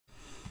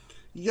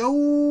Yo,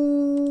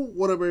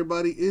 what up,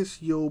 everybody?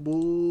 It's yo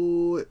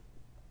boy,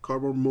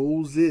 Cardboard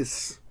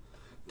Moses.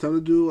 Time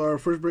to do our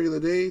first break of the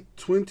day.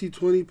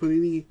 2020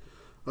 Panini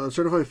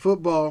Certified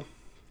Football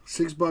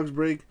 6-box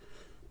break,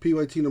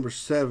 PYT number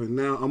 7.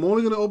 Now, I'm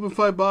only going to open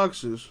 5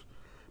 boxes,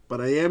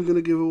 but I am going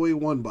to give away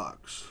 1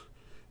 box.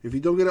 If you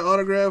don't get an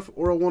autograph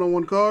or a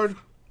one-on-one card,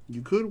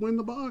 you could win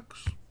the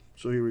box.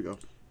 So here we go.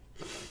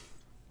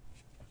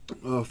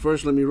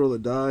 First, let me roll a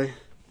die.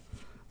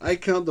 I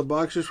count the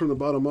boxes from the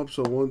bottom up,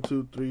 so 1,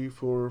 2, 3,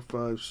 4,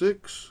 5,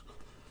 6.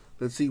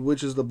 Let's see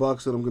which is the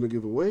box that I'm going to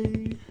give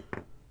away.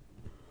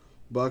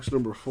 Box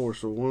number 4,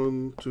 so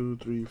 1, 2,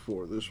 3,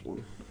 4, this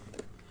one.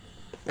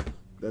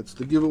 That's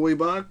the giveaway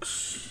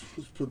box.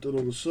 Let's put that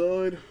on the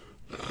side.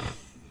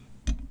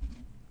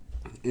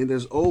 And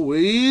as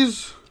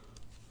always,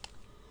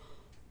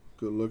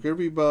 good luck,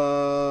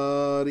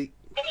 everybody.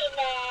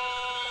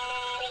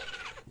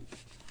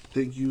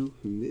 Thank you,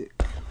 Nick.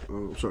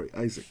 Oh, sorry,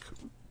 Isaac.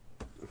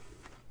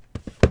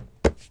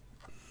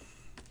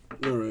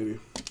 Alrighty.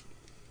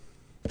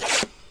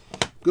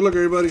 Good luck,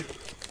 everybody.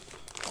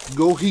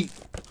 Go Heat.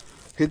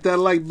 Hit that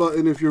like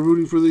button if you're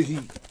rooting for the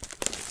Heat.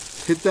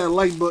 Hit that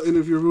like button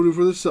if you're rooting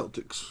for the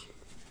Celtics.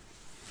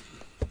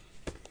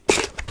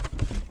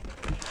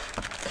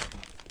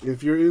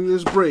 If you're in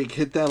this break,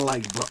 hit that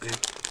like button.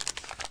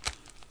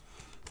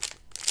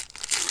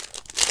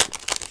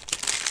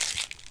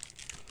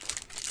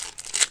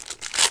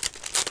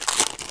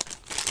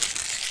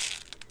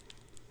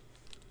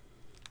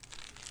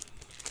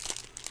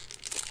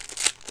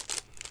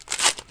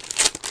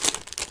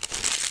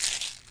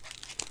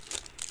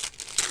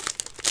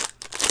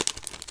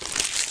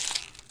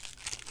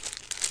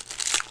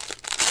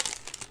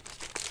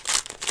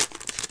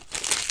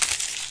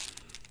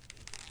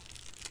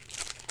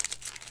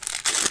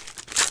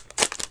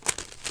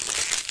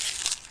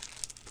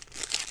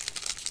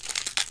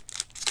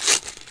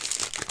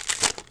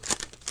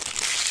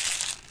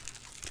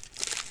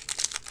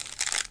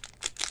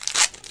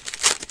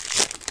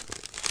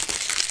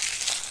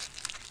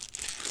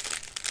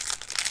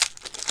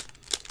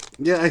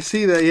 Yeah, I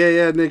see that.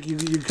 Yeah, Nick, you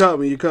caught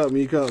me. You caught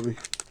me.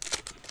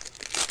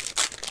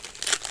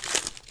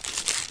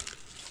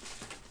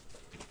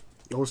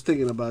 I was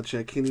thinking about you.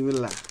 I can't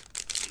even lie.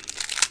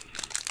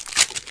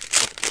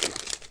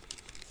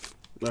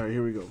 All right,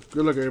 here we go.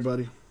 Good luck,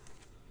 everybody.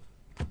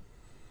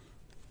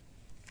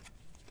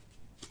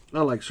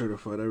 I like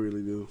certified. I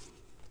really do.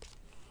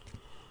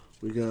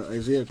 We got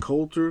Isaiah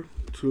Coulter,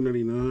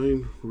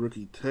 299,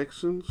 rookie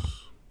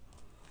Texans.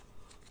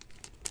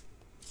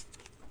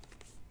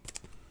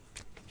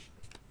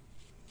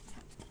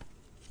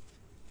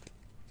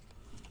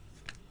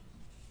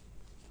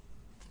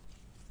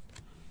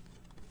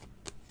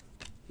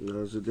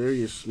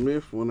 Zadarius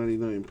Smith,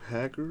 199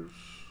 Packers.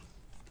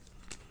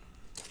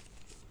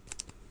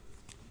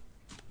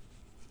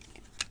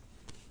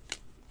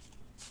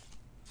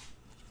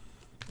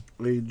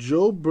 A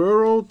Joe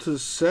Burrow to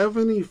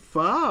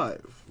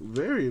 75.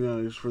 Very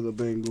nice for the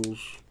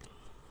Bengals.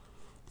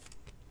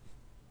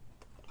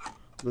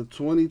 The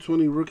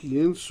 2020 rookie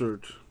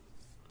insert.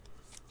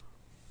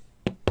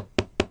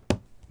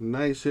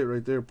 Nice hit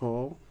right there,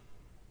 Paul.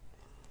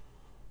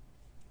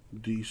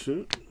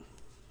 Decent.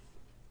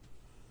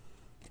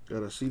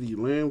 Got a CeeDee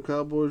Lamb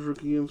Cowboys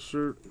rookie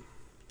insert.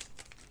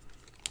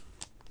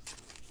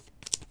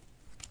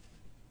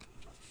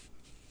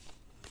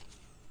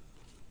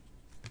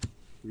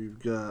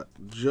 We've got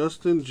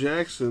Justin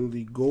Jackson,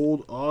 the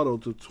gold auto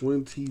to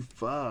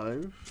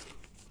 25.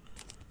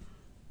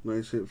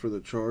 Nice hit for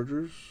the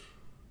Chargers.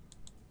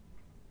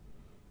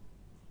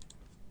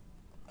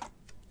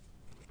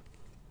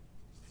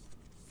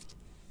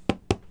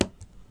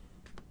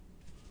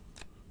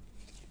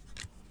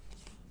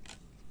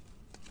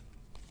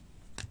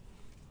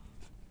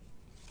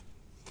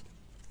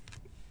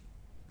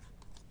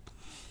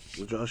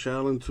 Josh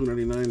Allen,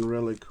 299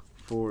 relic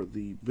for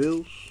the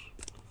Bills.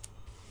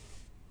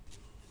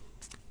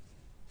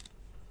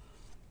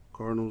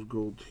 Cardinals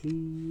gold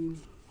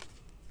team.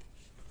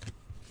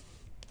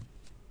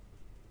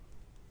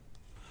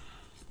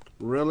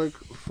 Relic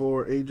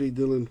for A.J.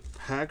 Dillon,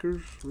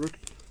 Packers rookie.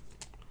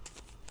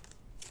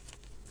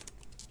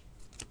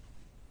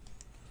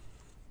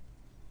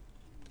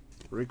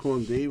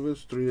 Raekwon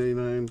Davis,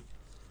 399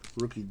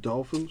 rookie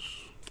Dolphins.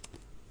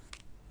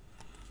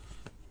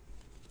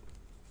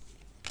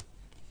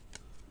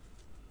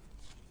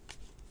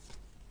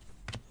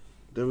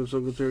 Devin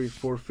Singletary,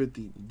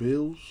 450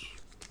 Bills.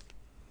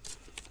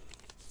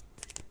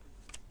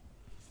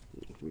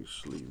 Let me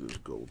sleeve this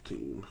gold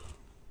team.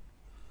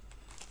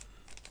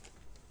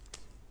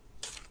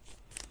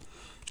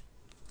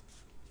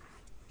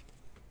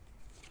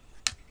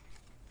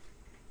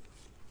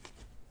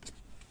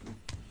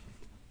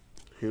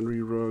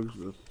 Henry Ruggs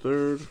the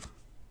third.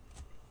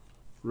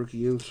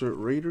 Rookie insert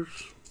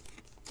Raiders.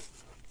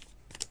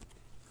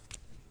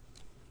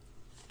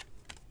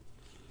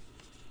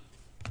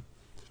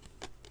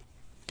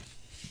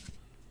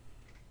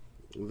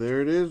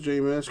 There it is,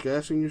 J-Mask.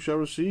 Asking you shall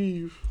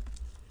receive.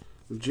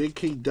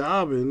 J.K.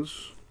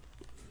 Dobbins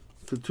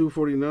to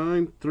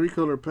 249.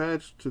 3-color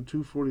patch to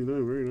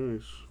 249. Very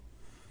nice.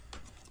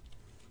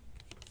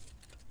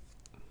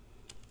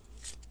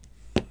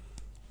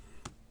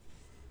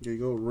 There you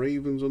go.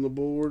 Ravens on the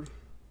board.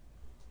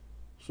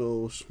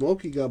 So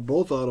Smokey got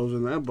both autos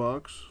in that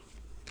box.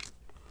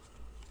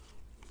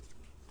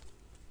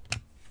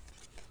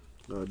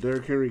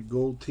 Derrick Henry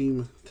Gold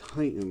Team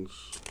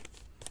Titans.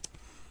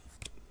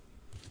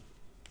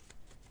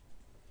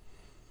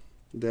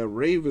 That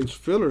Ravens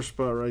filler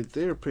spot right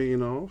there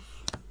paying off.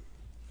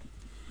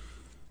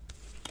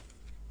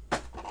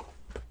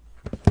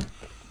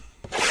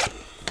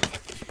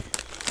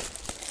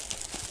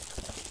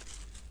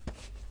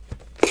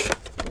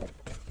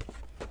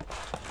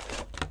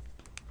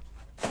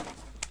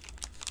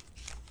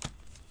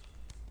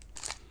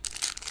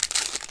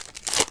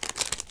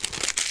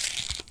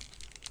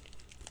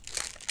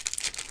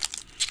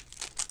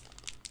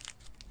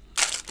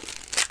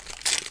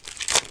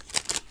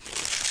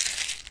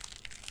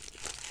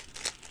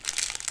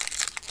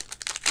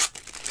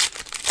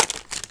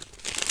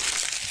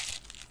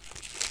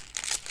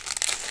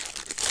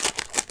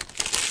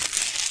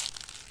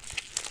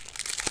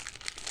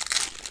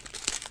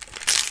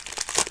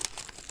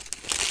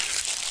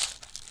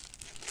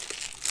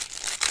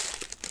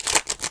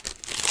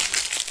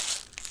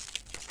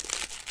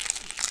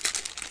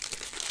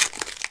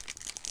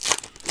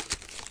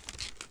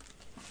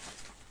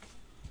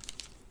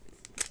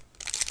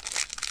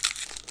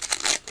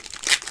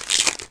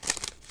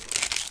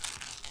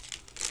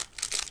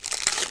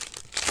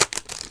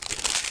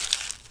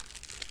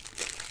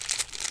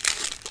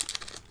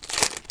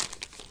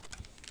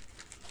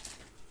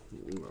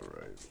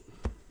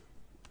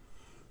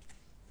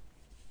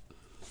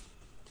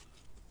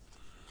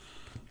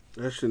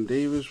 Ashton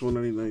Davis,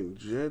 199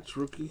 Jets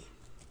rookie.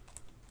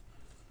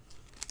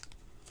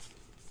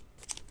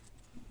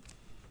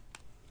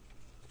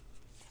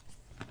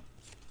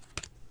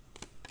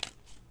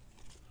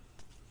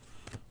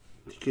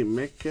 DK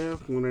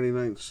Metcalf,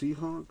 199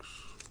 Seahawks.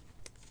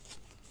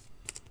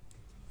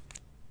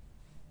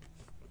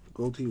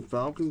 Gold Team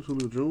Falcons,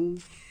 Julio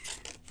Jones.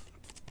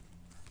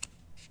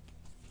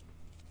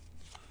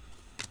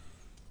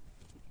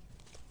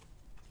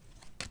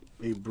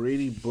 A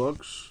Brady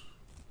Bucks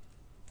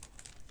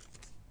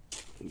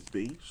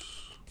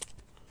base.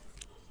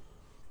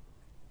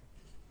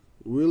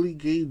 Willie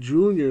Gay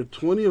Jr.,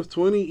 20 of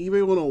 20,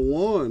 eBay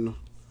 101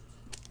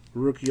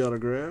 rookie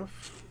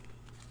autograph.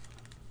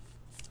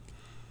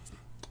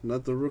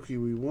 Not the rookie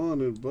we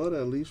wanted, but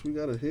at least we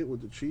got a hit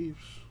with the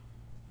Chiefs.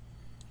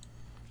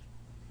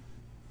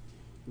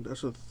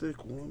 That's a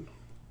thick one.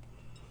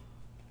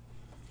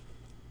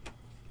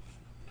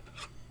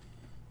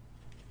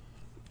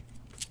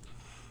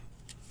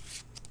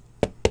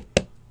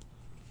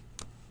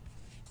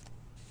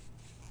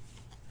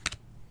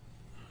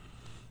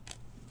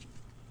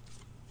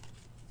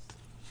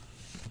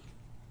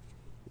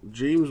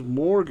 James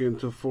Morgan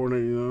to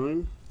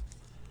 499.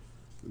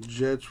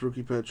 Jets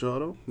rookie patch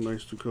auto.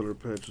 Nice 2-color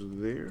patches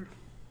there.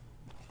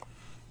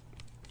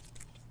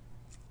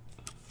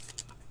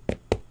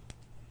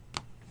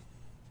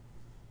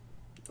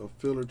 A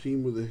filler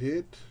team with a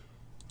hit.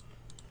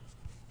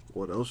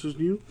 What else is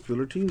new?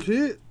 Filler teams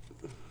hit.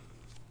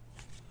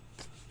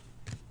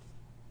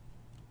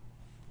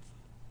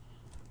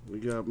 We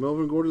got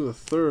Melvin Gordon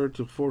III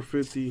to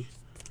 450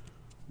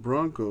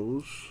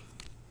 Broncos.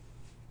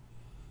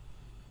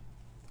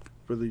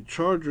 For the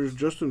Chargers,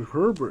 Justin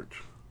Herbert,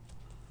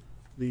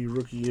 the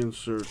rookie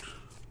insert.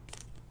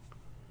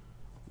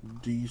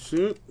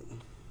 Decent.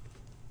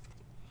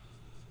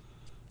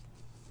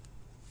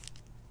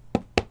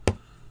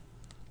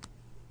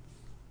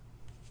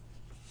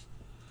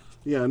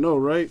 Yeah, I know,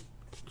 right?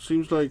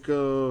 Seems like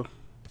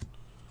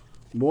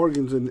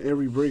Morgan's in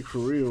every break for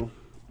real.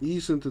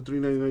 Eason to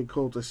 399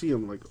 Colts. I see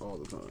him like all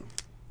the time.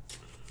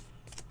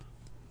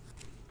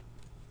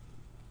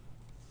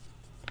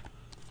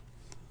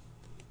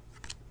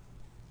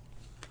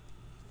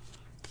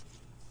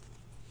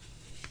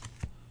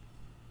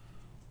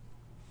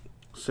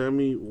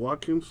 Sammy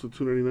Watkins to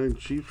 299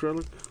 Chiefs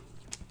relic.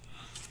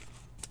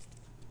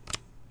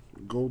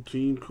 Gold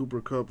Team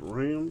Cooper Kupp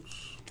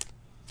Rams.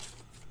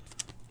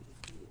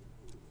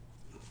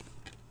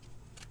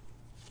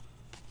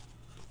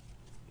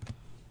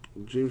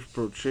 James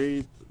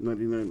Prochet,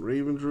 99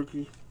 Ravens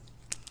rookie.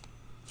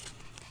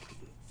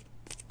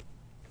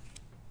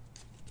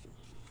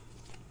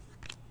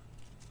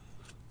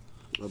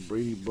 A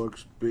Brady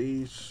Bucks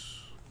base.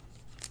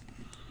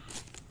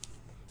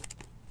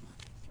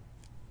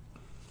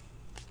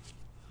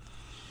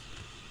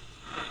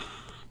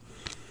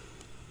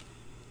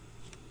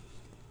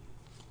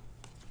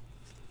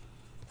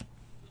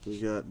 We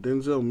got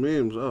Denzel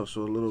Mims. Oh,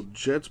 so a little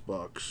Jets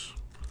box.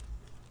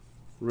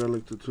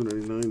 Relic to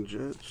 299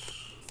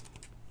 Jets.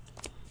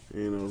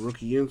 And a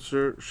rookie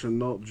insert,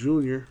 Chenault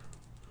Jr.,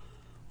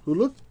 who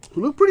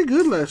looked pretty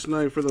good last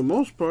night for the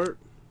most part.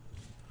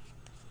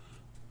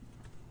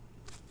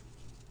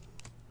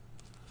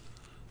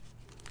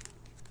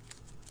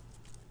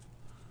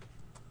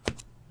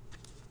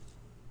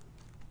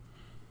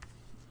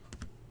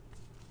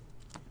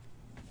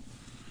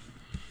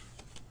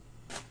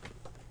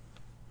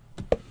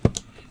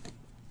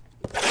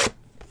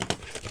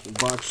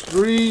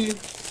 3.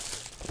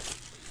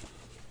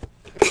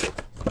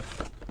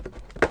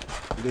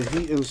 The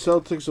Heat and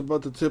Celtics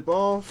about to tip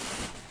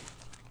off.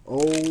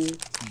 Oh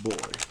boy.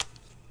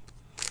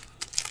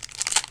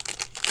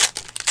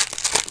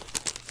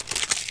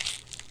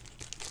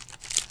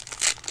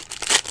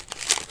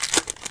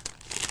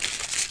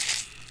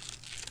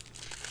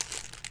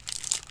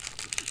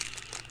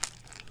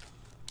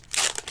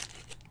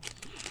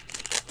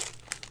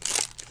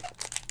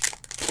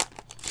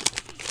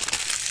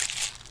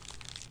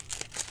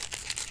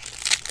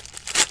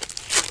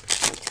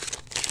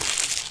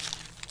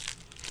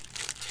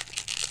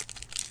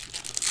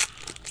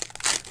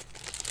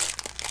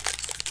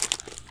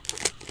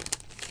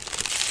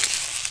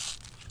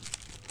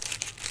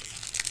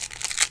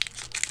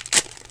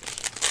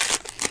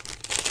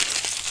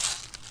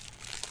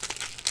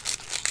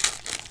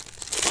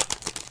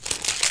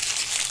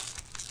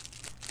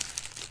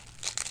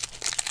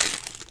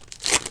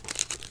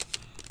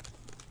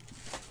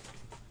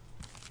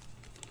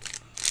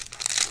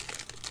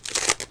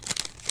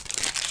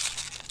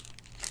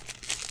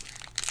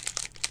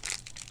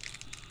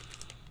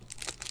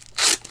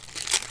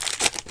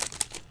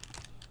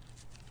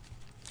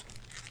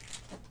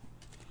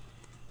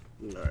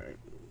 Alright,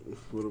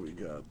 what do we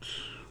got?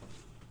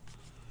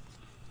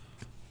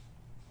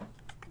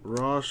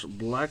 Ross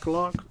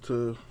Blacklock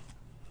to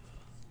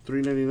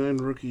 399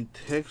 rookie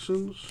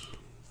Texans.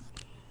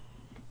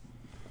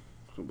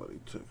 Somebody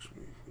text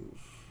me.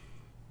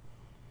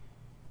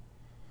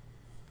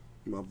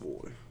 My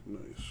boy.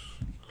 Nice.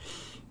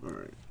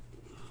 Alright.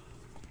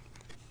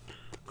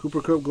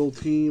 Cooper Kupp Gold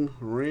Team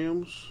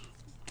Rams.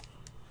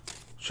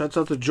 Shouts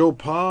out to Joe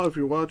Pa if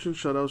you're watching.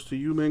 Shout outs to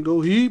you, man.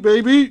 Go Heat,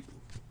 baby!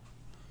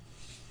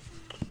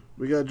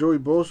 We got Joey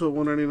Bosa,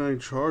 199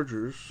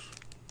 Chargers.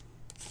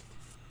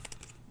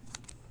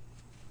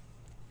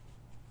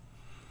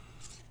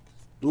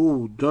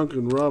 Ooh,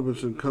 Duncan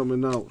Robinson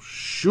coming out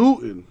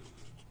shooting.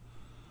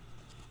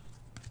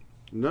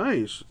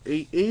 Nice.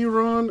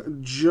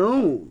 Aaron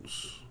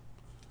Jones.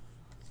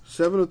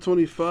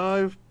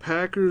 7/25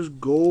 Packers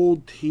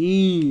Gold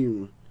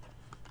Team.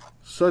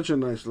 Such a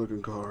nice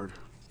looking card.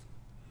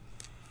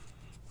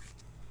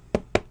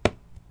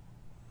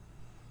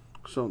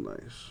 So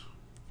nice.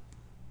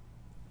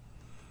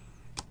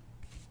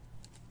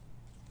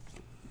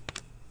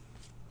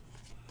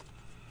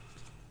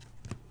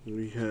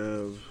 We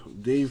have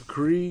Dave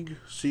Krieg,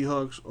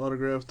 Seahawks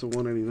autograph to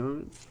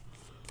 199.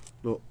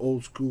 The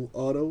old school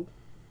auto.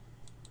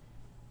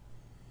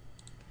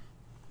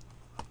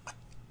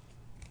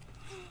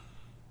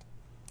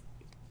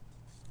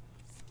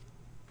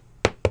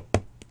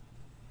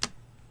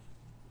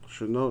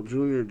 Chenault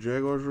Jr.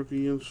 Jaguars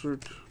rookie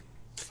insert.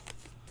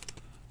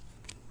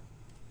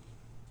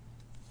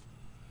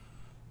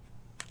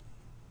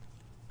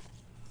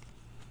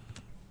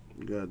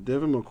 We got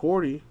Devin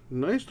McCourty.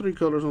 Nice 3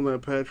 colors on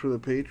that patch for the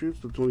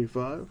Patriots, the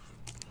 25.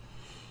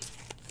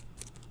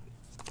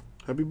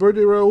 Happy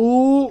birthday,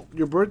 Raul.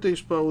 Your birthday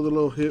spot with a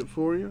little hit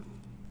for you.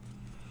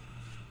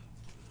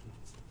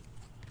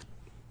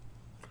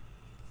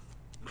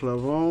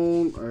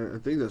 Clavon, I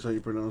think that's how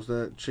you pronounce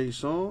that.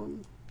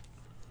 Chason.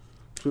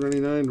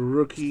 299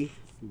 rookie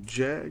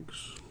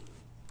Jags.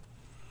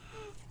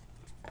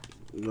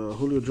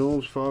 Julio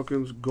Jones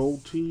Falcons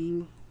Gold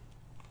Team.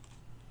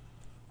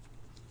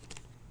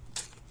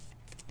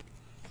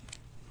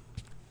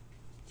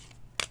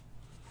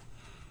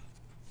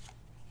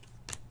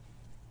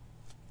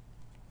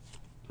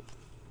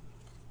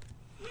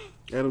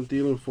 Adam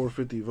Thielen,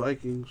 450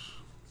 Vikings.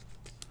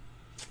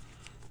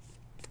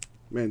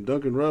 Man,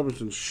 Duncan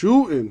Robinson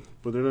shooting,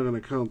 but they're not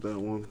going to count that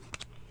one.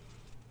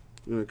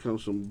 They're going to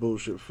count some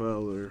bullshit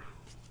foul there.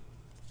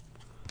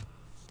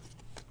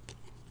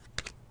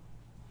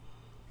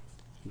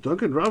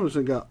 Duncan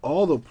Robinson got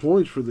all the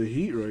points for the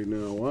Heat right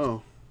now.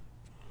 Wow.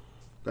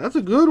 That's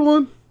a good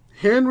one.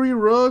 Henry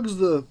Ruggs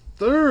the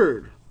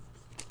third.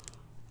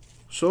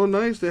 So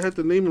nice they had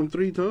to name him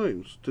 3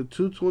 times. To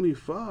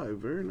 225.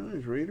 Very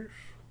nice, Raiders.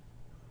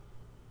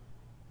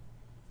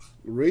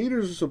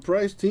 Raiders, a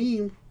surprise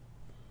team.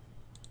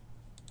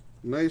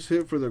 Nice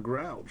hit for the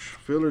Grouch.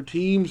 Filler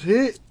teams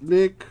hit,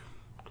 Nick.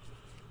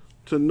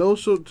 To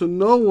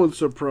no one's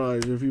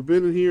surprise. If you've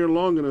been in here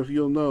long enough,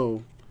 you'll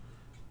know.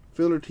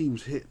 Filler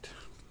teams hit.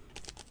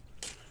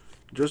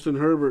 Justin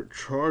Herbert,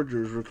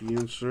 Chargers rookie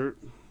insert.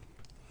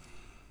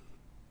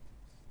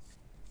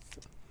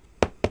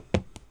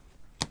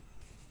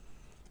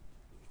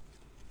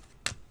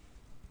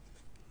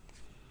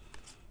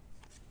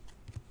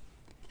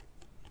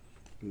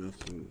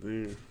 Nothing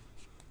there.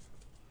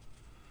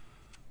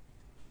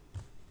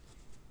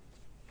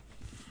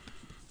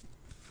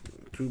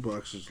 Two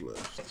boxes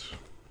left.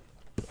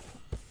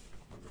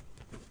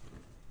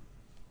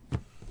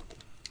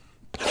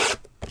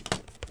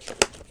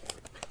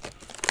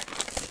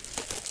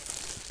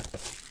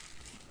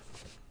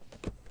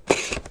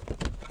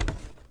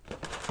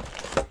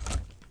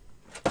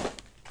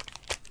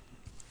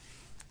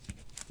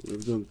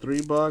 We've done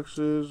 3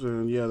 boxes,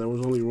 and yeah, there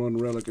was only 1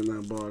 relic in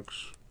that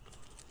box.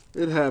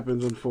 It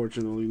happens,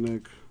 unfortunately,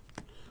 Nick.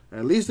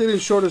 At least they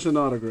didn't short us an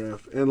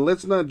autograph. And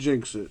let's not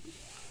jinx it,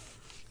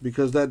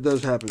 because that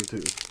does happen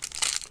too.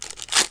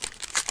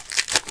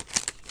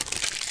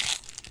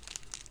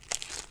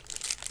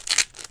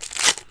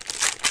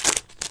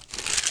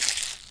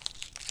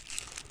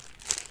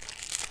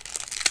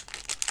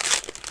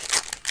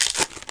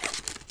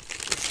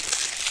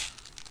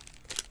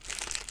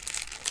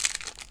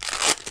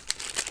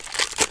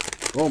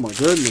 Oh my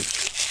goodness.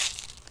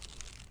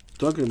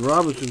 Duncan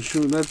Robinson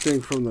shooting that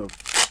thing from the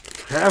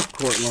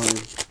half-court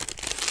line.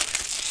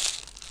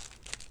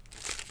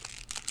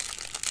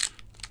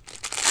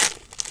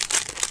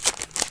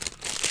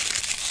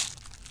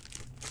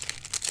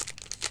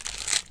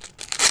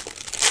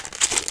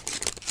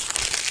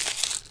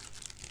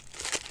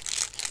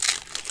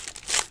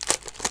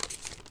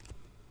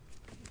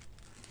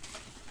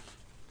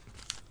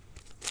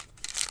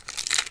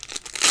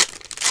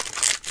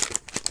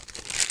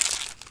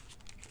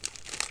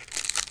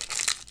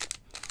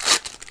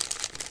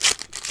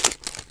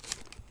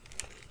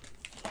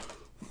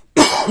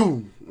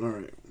 All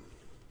right.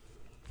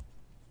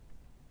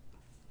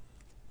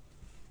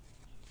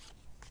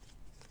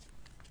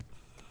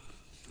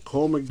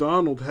 Cole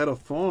McDonald had a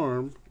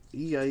farm.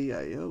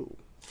 E-I-E-I-O.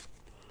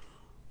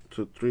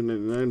 To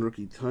 $3.99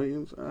 rookie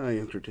Titans. I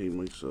entertained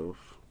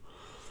myself.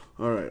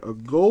 All right. A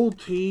gold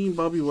team.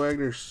 Bobby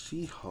Wagner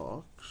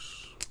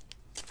Seahawks.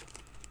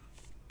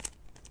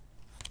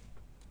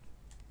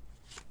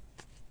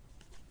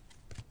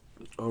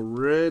 A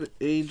red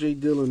A.J.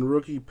 Dillon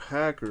rookie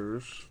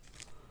Packers.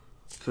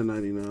 To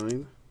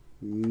 99.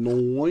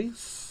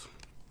 Noise.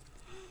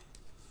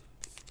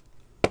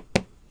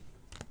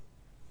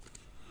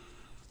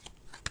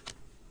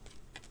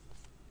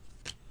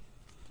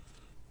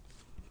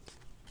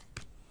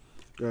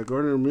 Got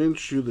Gardner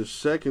Minshew the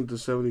second to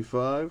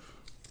 75.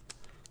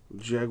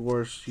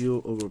 Jaguar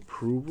seal of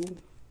approval.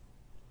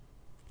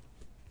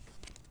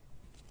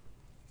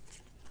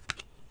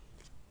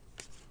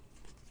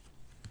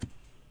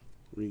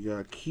 We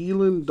got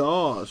Keelan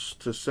Doss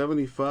to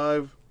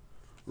 75.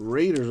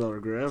 Raiders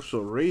autograph. So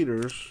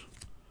Raiders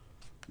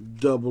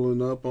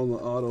doubling up on the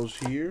autos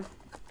here.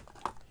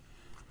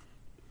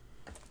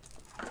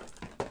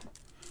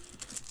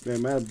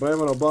 Man, Matt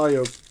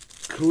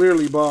Bama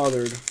clearly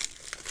bothered.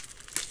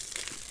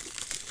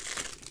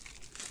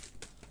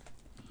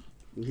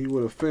 He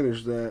would have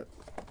finished that,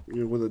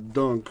 you know, with a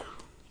dunk.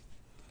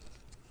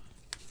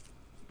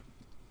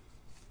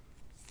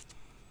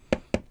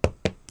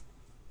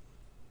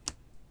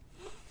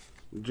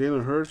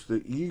 Jalen Hurts,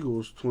 the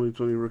Eagles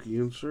 2020 rookie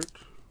insert.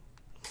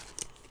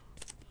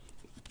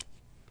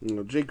 You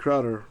know, Jay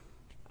Crowder,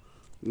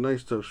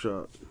 nice tough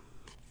shot.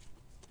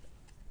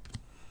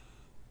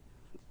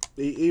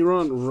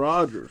 Aaron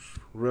Rodgers,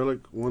 relic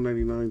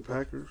 199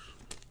 Packers.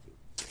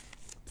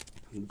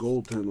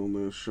 Goaltend on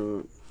that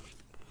shot.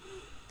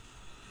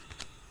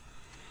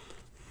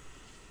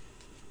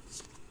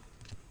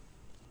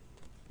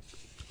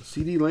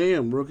 CD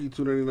Lamb, rookie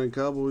 299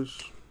 Cowboys.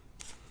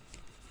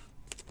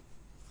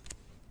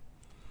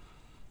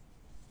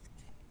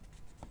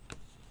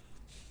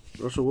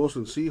 Russell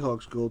Wilson,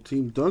 Seahawks gold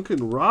team.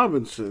 Duncan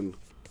Robinson,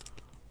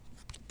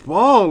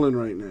 balling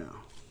right now.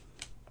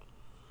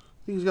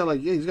 I think he's got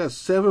like, yeah, he's got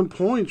 7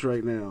 points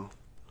right now.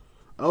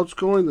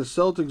 Outscoring the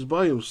Celtics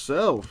by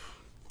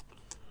himself.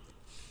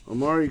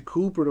 Amari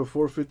Cooper to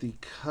 450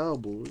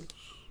 Cowboys.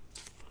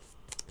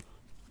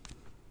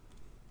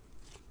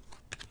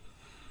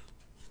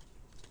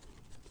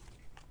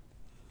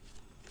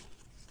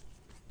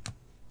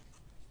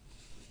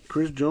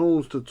 Chris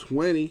Jones to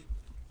 20.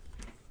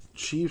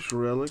 Chiefs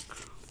relic.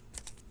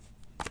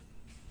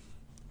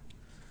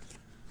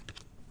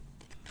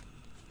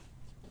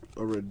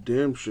 A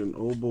redemption.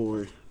 Oh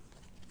boy.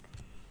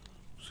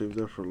 Save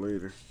that for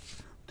later.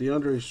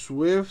 DeAndre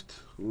Swift.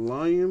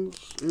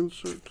 Lions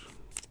insert.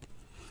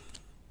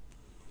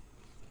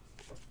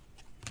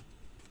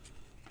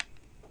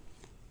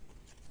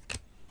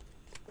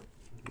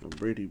 A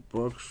Brady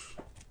Bucks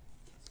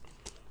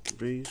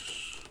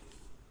base.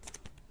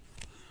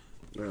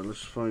 Now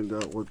let's find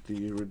out what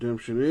the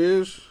redemption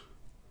is.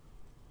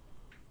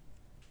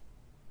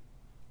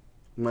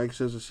 Mike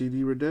says a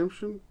CD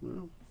redemption.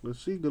 Well,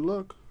 let's see. Good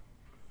luck.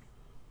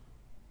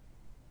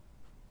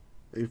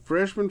 A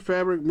freshman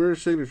fabric mirror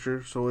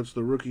signature, so it's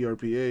the rookie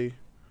RPA.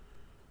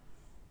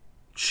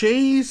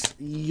 Chase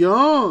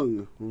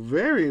Young.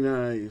 Very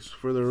nice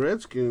for the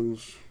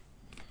Redskins.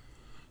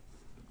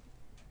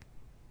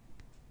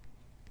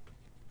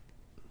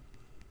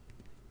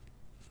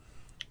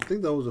 I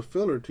think that was a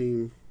filler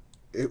team.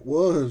 It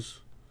was.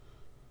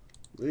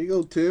 There you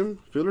go, Tim.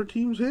 Filler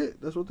teams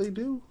hit. That's what they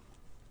do.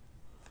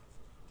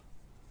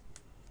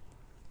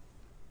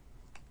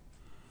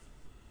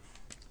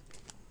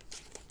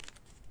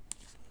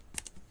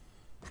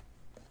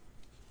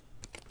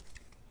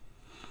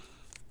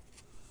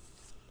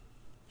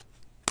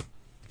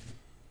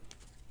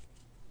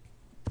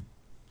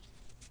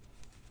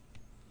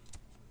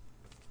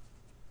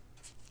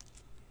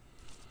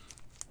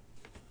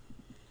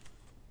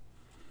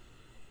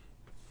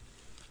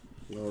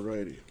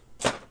 Alrighty.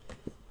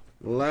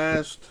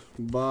 Last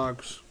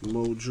box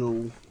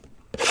mojo.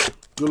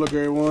 Good luck,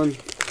 everyone.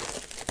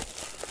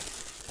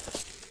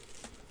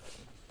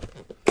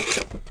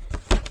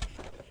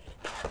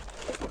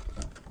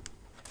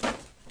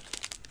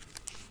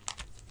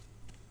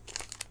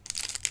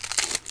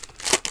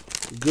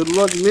 Good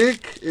luck,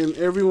 Nick, and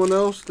everyone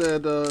else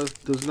that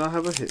does not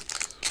have a hit.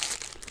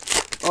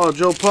 Oh,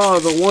 Joe Paul,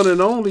 the one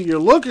and only. You're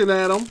looking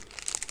at him.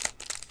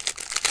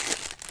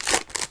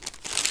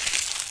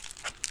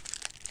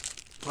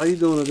 How you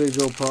doing today,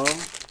 Joe Paul?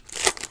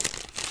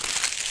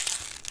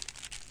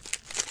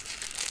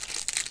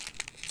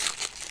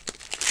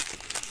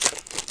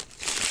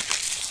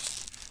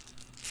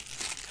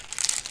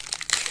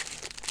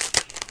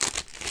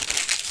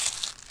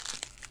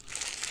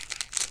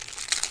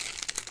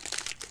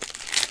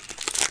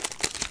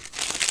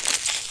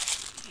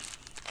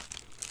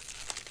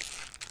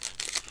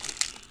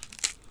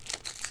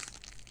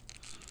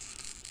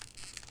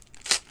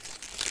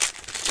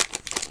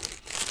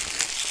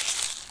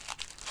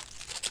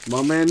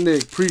 My man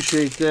Nick,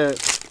 appreciate that.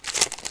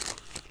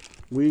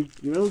 We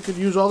could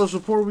use all the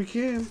support we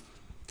can.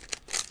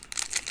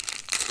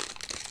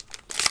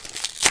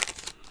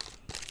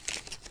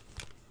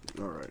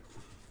 All right.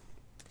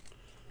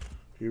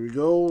 Here we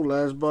go.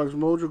 Last box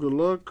mojo. Good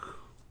luck.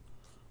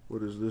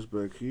 What is this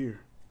back here?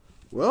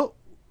 Well,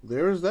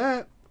 there's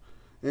that.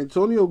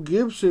 Antonio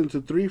Gibson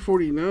to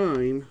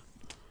 349.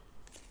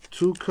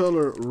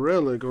 Two-color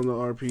relic on the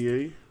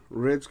RPA.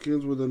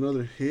 Redskins with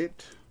another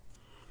hit.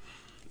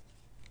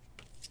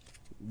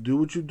 Do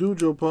what you do,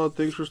 Joe Paul.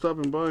 Thanks for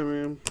stopping by,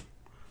 man.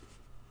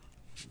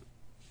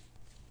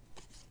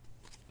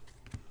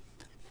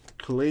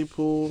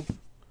 Claypool,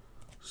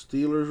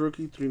 Steelers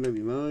rookie,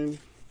 $3.99.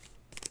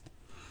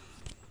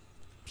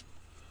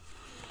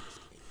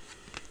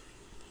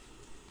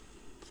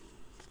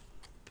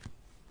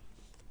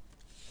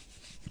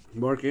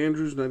 Mark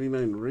Andrews,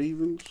 99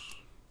 Ravens.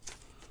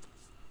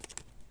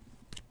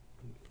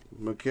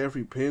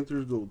 McCaffrey,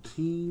 Panthers, go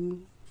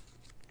team.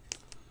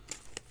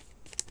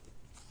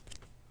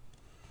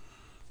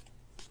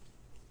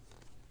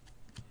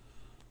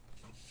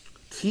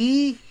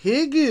 T.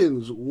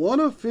 Higgins,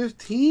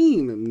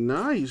 1/15.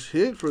 Nice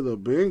hit for the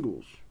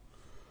Bengals.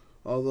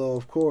 Although,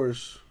 of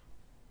course,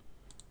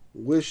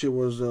 wish it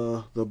was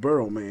the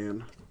Burrow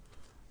man.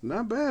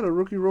 Not bad. A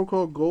rookie roll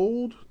call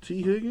gold.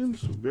 T.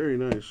 Higgins, very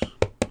nice.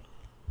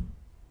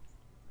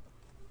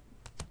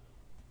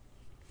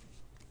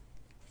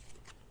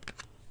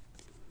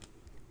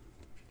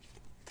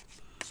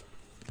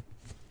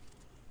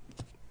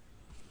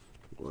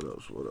 What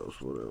else? What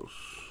else? What else?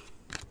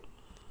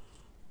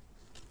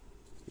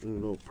 A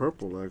little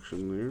purple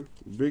action there.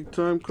 Big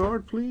time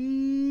card,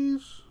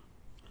 please.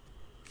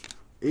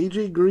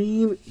 AJ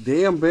Green.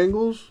 Damn,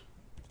 Bengals.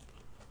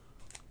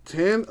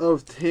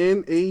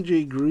 10/10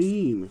 AJ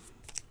Green.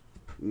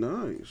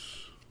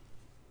 Nice.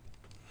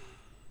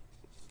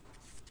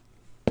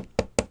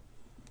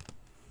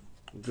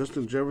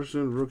 Justin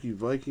Jefferson, rookie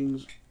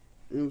Vikings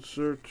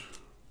insert.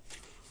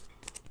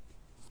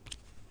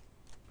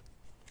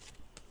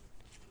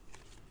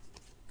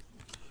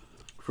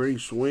 Freddie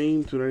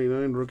Swain,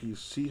 299, rookie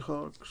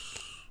Seahawks.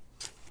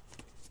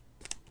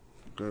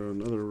 Got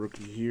another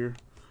rookie here.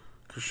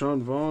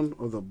 Kershawn Vaughn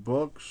of the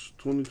Bucks,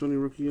 2020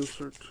 rookie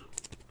insert.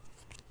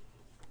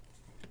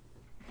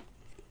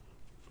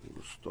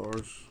 The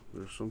stars.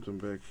 There's something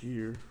back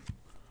here.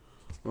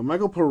 Well,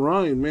 Michael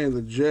Perrine, man,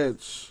 the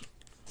Jets.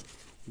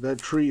 That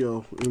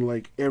trio in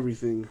like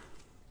everything.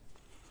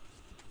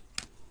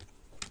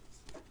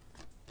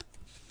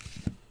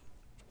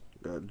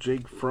 Got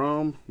Jake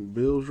Fromm,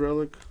 Bills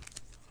relic.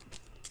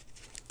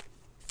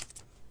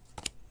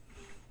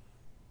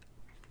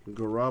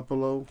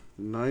 Garoppolo,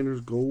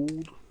 Niners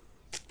gold.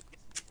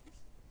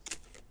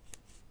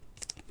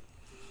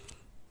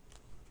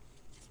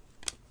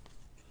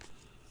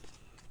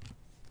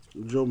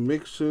 Joe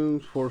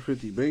Mixon,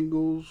 450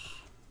 Bengals.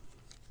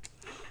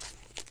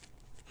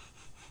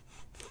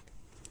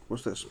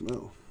 What's that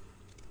smell?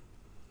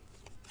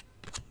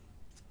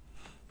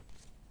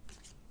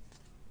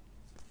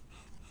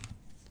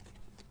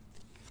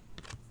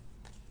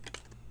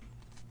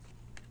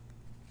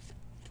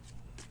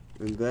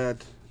 And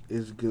that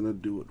is gonna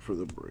do it for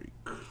the break.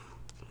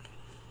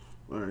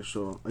 Alright,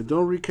 so I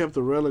don't recap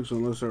the relics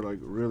unless they're like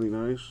really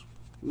nice.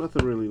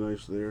 Nothing really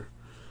nice there.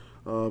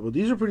 But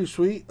these are pretty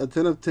sweet. A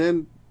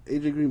 10/10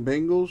 AJ Green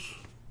Bengals.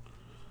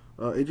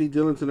 AJ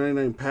Dillon to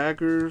 99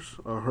 Packers.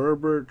 A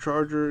Herbert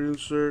Charger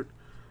insert.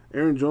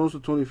 Aaron Jones to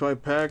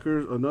 25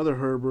 Packers. Another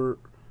Herbert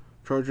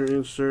Charger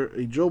insert.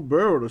 A Joe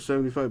Burrow to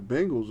 75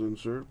 Bengals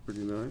insert.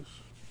 Pretty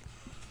nice.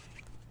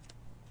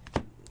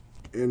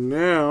 And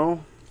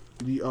now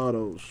the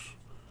autos.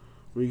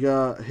 We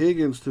got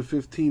Higgins to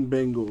 15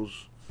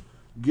 Bengals.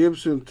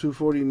 Gibson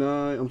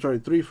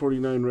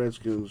 349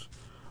 Redskins.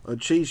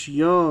 Chase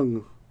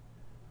Young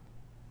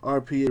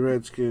RPA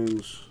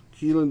Redskins.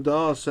 Keelan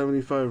Doss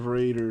 75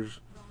 Raiders.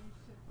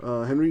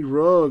 Henry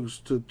Ruggs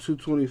to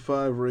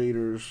 225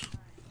 Raiders.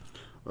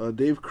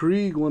 Dave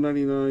Krieg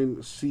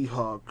 199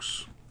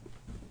 Seahawks.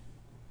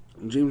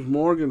 James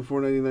Morgan,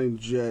 499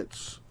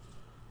 Jets.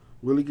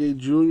 Willie Gay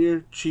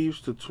Jr.,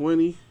 Chiefs to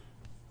 20.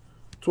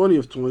 20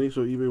 of 20,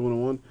 so eBay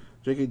 101.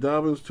 J.K.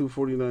 Dobbins,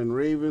 249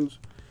 Ravens.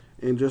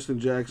 And Justin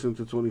Jackson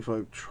to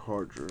 25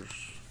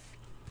 Chargers.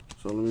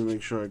 So let me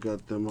make sure I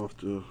got them off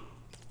the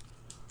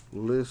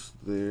list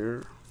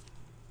there.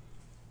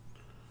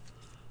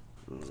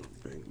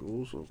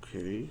 Bengals,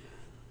 okay.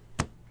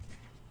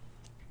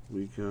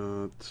 We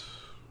got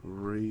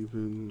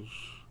Ravens,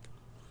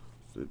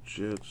 the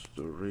Jets,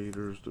 the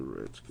Raiders, the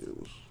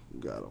Redskins.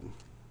 Got them.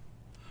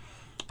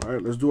 All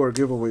right, let's do our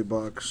giveaway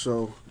box.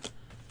 So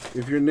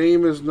if your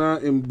name is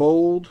not in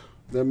bold,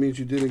 that means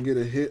you didn't get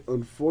a hit,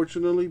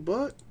 unfortunately,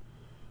 but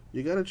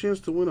you got a chance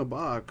to win a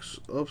box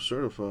of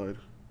certified.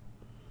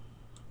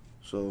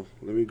 So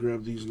let me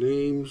grab these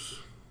names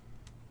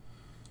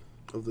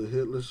of the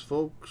hitless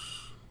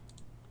folks.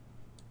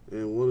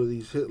 And one of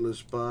these hitless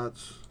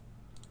spots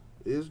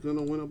is going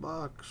to win a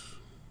box.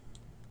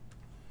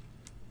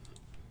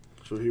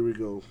 So here we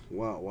go.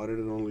 Wow, why did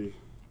it only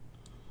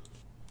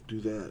do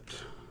that?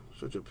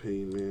 Such a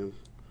pain, man.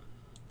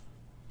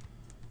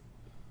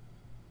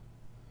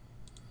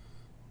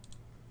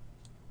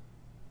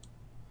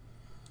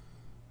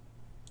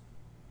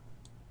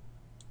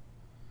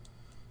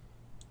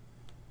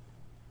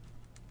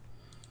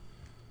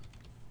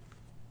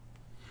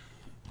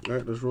 All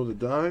right, let's roll the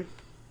die.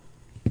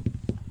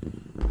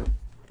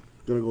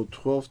 Gonna go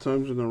 12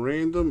 times in the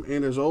random,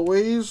 and as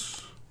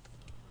always,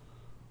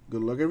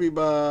 good luck,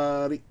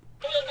 everybody.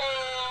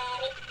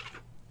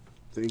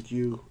 Thank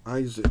you,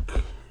 Isaac.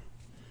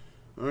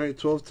 All right,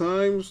 12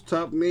 times.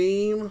 Top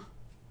name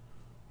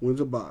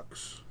wins a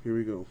box. Here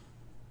we go.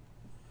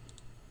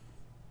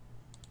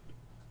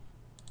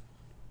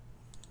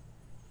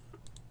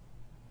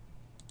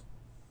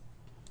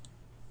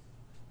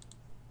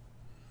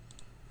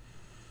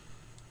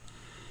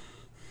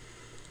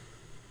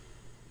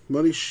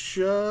 Money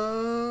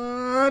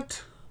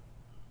shot.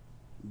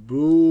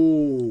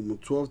 Boom.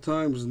 12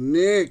 times,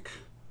 Nick.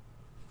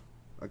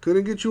 I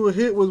couldn't get you a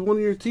hit with one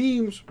of your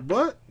teams,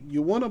 but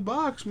you won a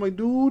box, my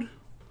dude.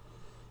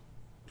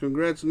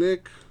 Congrats,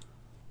 Nick.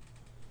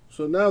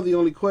 So now the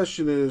only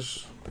question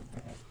is,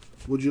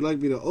 would you like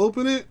me to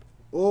open it,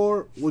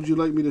 or would you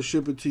like me to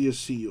ship it to you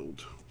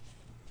sealed?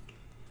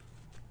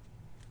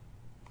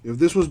 If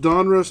this was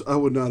Donruss, I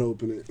would not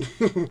open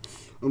it.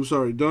 I'm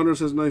sorry. Donruss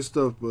has nice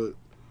stuff, but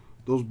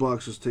those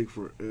boxes take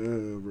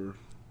forever.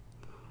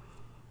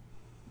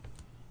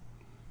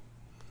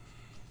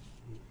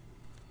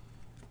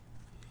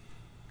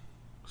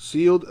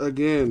 Sealed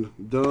again.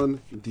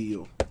 Done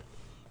deal.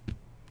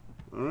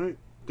 All right.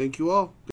 Thank you all.